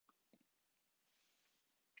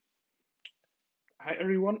Hi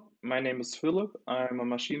everyone, my name is Philip. I'm a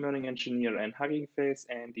machine learning engineer in Hugging Face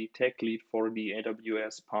and the tech lead for the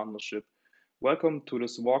AWS partnership. Welcome to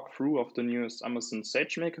this walkthrough of the newest Amazon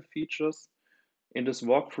SageMaker features. In this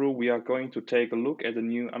walkthrough, we are going to take a look at the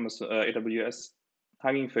new AWS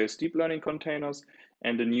Hugging Face deep learning containers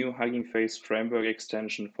and the new Hugging Face framework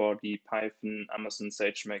extension for the Python Amazon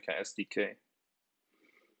SageMaker SDK.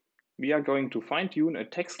 We are going to fine-tune a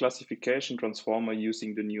text classification transformer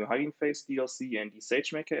using the new Hugging Face DLC and the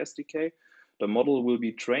SageMaker SDK. The model will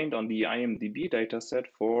be trained on the IMDb dataset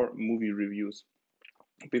for movie reviews.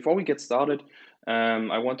 Before we get started,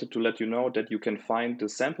 I wanted to let you know that you can find the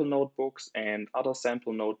sample notebooks and other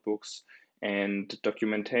sample notebooks and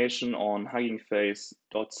documentation on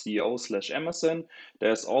huggingface.co/Amazon.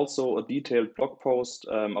 There's also a detailed blog post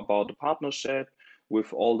about the partnership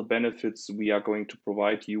with all the benefits we are going to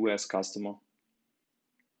provide you as customer.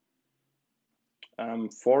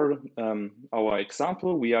 For our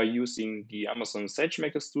example, we are using the Amazon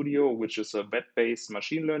SageMaker Studio, which is a web-based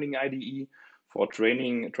machine learning IDE for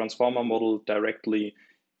training a transformer model directly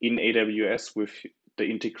in AWS with the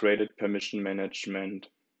integrated permission management.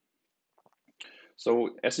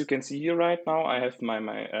 So as you can see here right now, I have my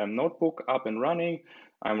notebook up and running.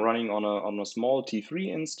 I'm running on a small T3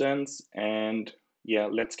 instance, and yeah,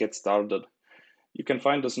 let's get started. You can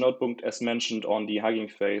find this notebook as mentioned on the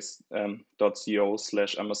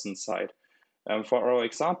huggingface.co/Amazon site. For our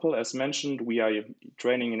example, as mentioned, we are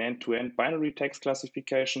training an end-to-end binary text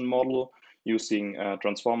classification model using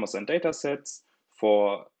transformers and datasets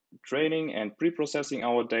for training and pre-processing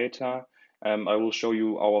our data. I will show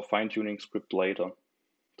you our fine-tuning script later.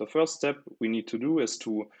 The first step we need to do is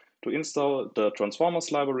to install the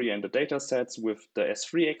transformers library and the datasets with the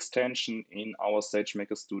S3 extension in our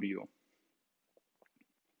SageMaker Studio.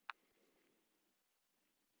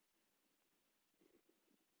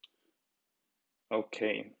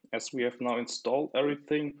 Okay, as we have now installed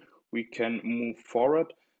everything, we can move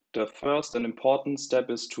forward. The first and important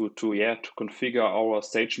step is to configure our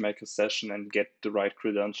SageMaker session and get the right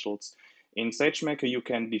credentials. In SageMaker, you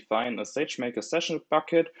can define a SageMaker session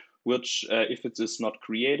bucket, which if it is not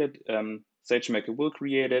created, SageMaker will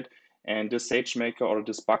create it. And this SageMaker or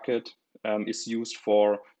this bucket is used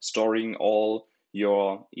for storing all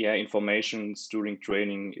your informations during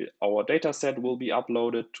training. Our data set will be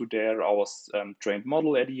uploaded to there. Our trained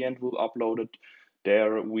model at the end will upload it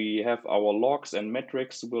there. We have our logs and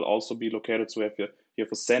metrics will also be located. So you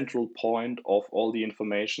have a central point of all the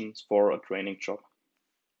information for a training job.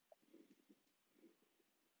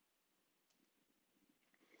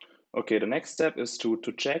 Okay, the next step is to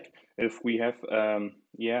check if we have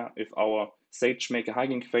if our SageMaker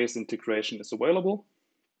Hugging Face integration is available.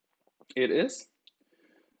 It is.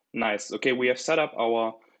 Nice. Okay, we have set up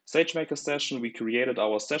our SageMaker session. We created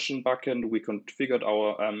our session bucket. We configured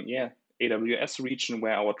our AWS region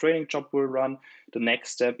where our training job will run. The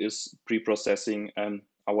next step is pre-processing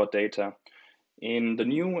our data. In the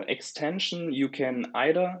new extension, you can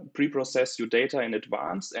either pre-process your data in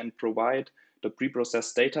advance and provide the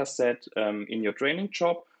pre-processed data set in your training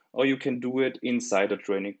job, or you can do it inside the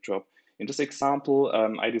training job. In this example,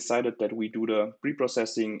 I decided that we do the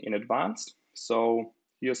pre-processing in advance. So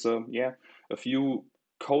here's a few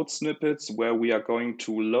code snippets where we are going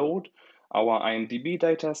to load our IMDb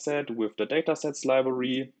dataset with the datasets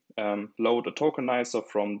library, load a tokenizer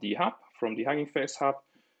from the hub, from the Hugging Face hub,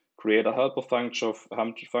 create a helper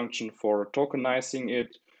function for tokenizing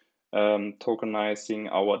it, tokenizing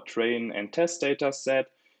our train and test dataset.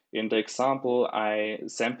 In the example, I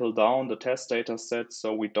sample down the test dataset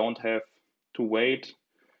so we don't have to wait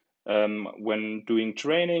when doing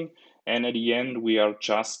training. And at the end, we are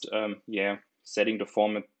just setting the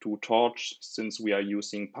format to Torch since we are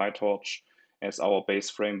using PyTorch as our base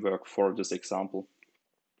framework for this example.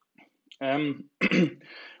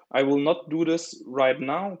 I will not do this right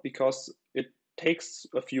now because it takes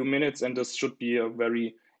a few minutes and this should be a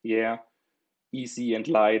very easy and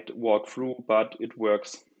light walkthrough, but it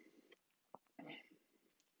works.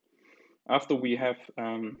 After we have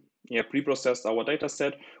pre-processed our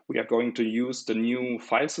dataset, we are going to use the new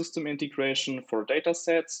file system integration for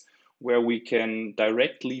datasets, where we can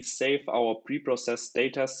directly save our pre-processed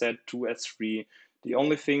dataset to S3. The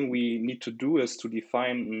only thing we need to do is to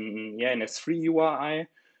define an S3 URI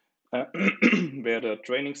where the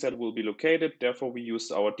training set will be located. Therefore, we use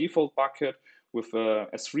our default bucket with a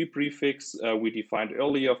S3 prefix we defined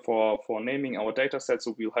earlier for naming our dataset.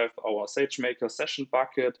 So we'll have our SageMaker session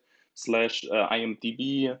bucket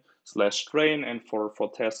 /IMDb /train, and for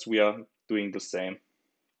tests we are doing the same.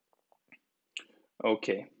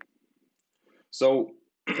 Okay, so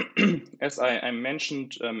as I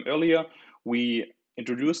mentioned earlier, we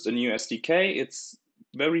introduced a new SDK. It's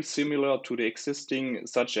very similar to the existing,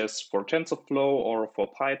 such as for TensorFlow or for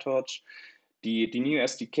PyTorch. The new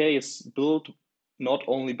SDK is built not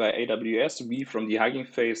only by AWS, we from the Hugging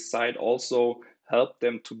Face side also help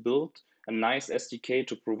them to build a nice SDK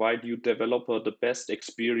to provide you developer the best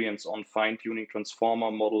experience on fine-tuning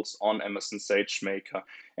transformer models on Amazon SageMaker.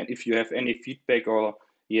 And if you have any feedback or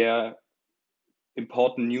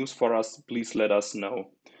important news for us, please let us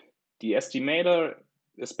know. The estimator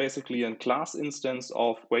is basically a class instance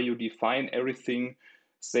of where you define everything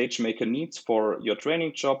SageMaker needs for your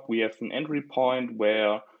training job. We have an entry point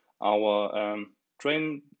where our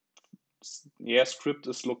train script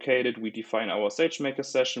is located. We define our SageMaker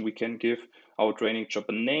session. We can give our training job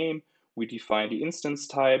a name. We define the instance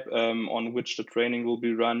type on which the training will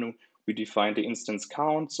be run. We define the instance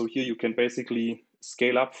count. So here you can basically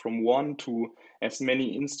scale up from 1 to as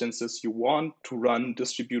many instances you want to run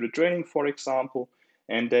distributed training, for example.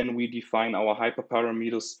 And then we define our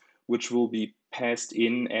hyperparameters, which will be passed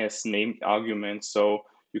in as named arguments. So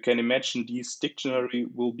you can imagine this dictionary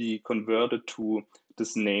will be converted to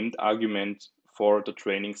this named argument for the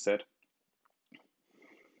training set.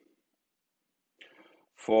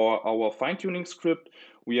 For our fine-tuning script,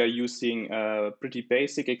 we are using a pretty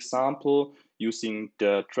basic example using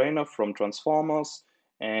the trainer from transformers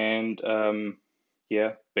and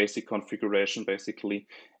basic configuration basically.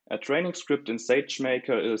 A training script in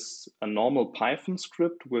SageMaker is a normal Python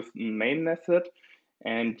script with a main method,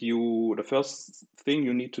 and the first thing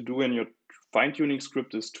you need to do in your fine-tuning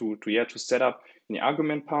script is to set up an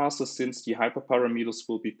argument parser, since the hyperparameters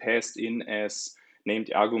will be passed in as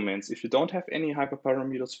named arguments. If you don't have any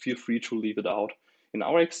hyperparameters, feel free to leave it out. In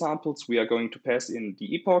our examples, we are going to pass in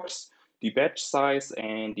the epochs, the batch size,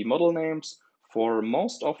 and the model names. For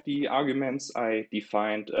most of the arguments, I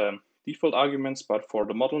defined default arguments, but for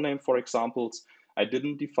the model name, for examples, I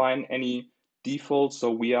didn't define any default,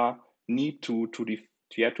 so we need to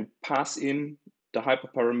pass in the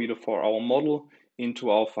hyperparameter for our model into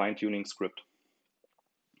our fine-tuning script.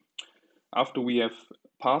 After we have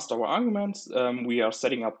passed our arguments, we are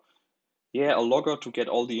setting up a logger to get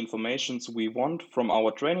all the informations we want from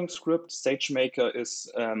our training script. SageMaker is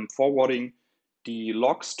forwarding the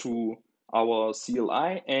logs to our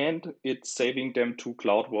CLI, and it's saving them to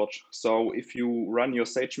CloudWatch. So if you run your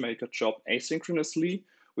SageMaker job asynchronously,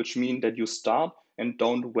 which means that you start and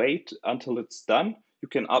don't wait until it's done, you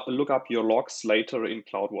can look up your logs later in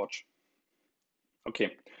CloudWatch. Okay,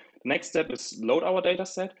 the next step is load our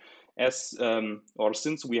dataset.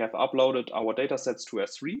 Since we have uploaded our datasets to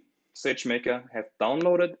S3, SageMaker have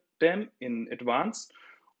downloaded them in advance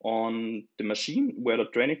on the machine where the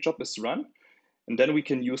training job is run. And then we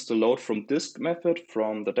can use the load from disk method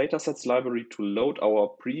from the datasets library to load our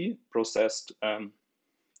pre-processed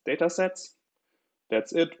datasets.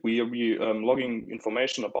 That's it. We are logging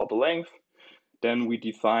information about the length. Then we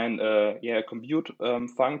define a compute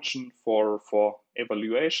function for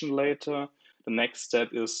evaluation later. The next step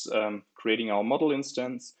is creating our model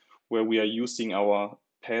instance, where we are using our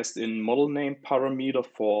passed-in model name parameter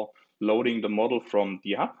for loading the model from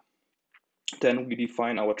the hub. Then we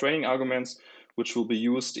define our training arguments, which will be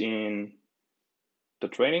used in the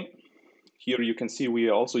training. Here you can see we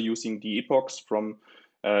are also using the epochs from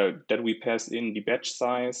that we pass in the batch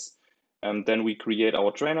size. And then we create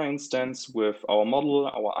our trainer instance with our model,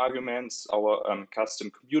 our arguments, our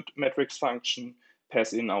custom compute metrics function,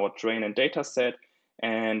 pass in our train and data set,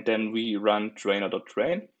 and then we run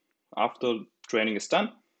trainer.train. After training is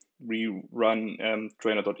done, we run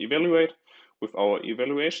trainer.evaluate with our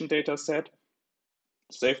evaluation data set,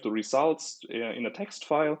 save the results in a text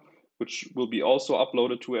file, which will be also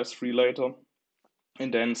uploaded to S3 later,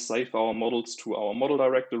 and then save our models to our model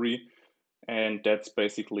directory, and that's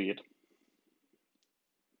basically it.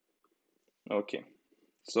 Okay,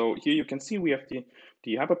 so here you can see we have the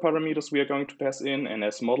hyperparameters we are going to pass in, and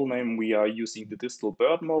as model name we are using the distal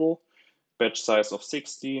bird model, batch size of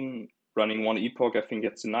 16, running 1 epoch. I think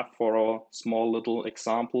that's enough for our small little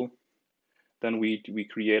example. Then we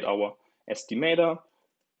create our estimator,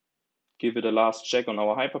 give it a last check on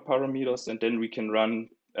our hyperparameters, and then we can run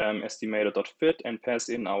estimator.fit and pass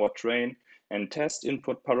in our train and test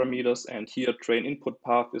input parameters. And here train input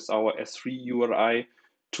path is our S3 URI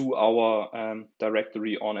to our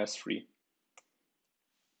directory on S3.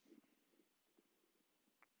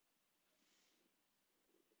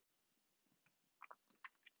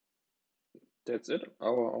 That's it.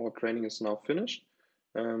 Our training is now finished.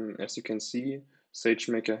 As you can see,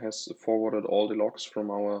 SageMaker has forwarded all the logs from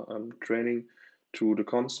our training to the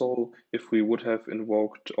console. If we would have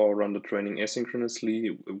invoked or run the training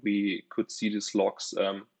asynchronously, we could see these logs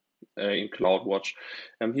in CloudWatch.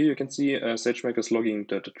 Here you can see SageMaker is logging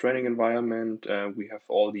the training environment. We have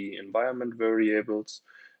all the environment variables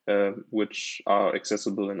which are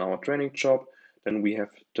accessible in our training job. Then we have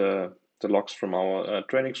the logs from our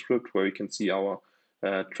training script where we can see our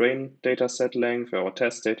train data set length, our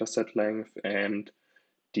test data set length, and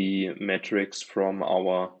the metrics from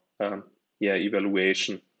our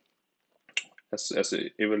evaluation. As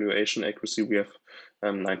evaluation accuracy, we have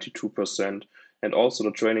 92%. And also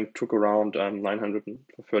the training took around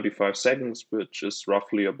 935 seconds, which is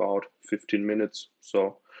roughly about 15 minutes.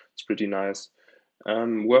 So it's pretty nice.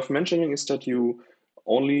 Worth mentioning is that you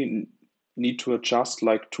only need to adjust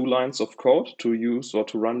like 2 lines of code to use or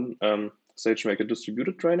to run SageMaker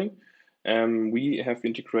distributed training. We have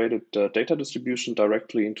integrated the data distribution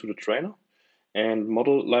directly into the trainer, and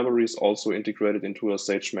model libraries also integrated into a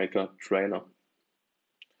SageMaker trainer.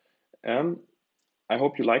 I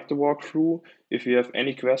hope you liked the walkthrough. If you have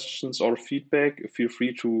any questions or feedback, feel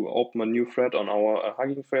free to open a new thread on our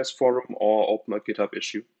Hugging Face forum or open a GitHub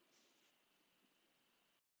issue.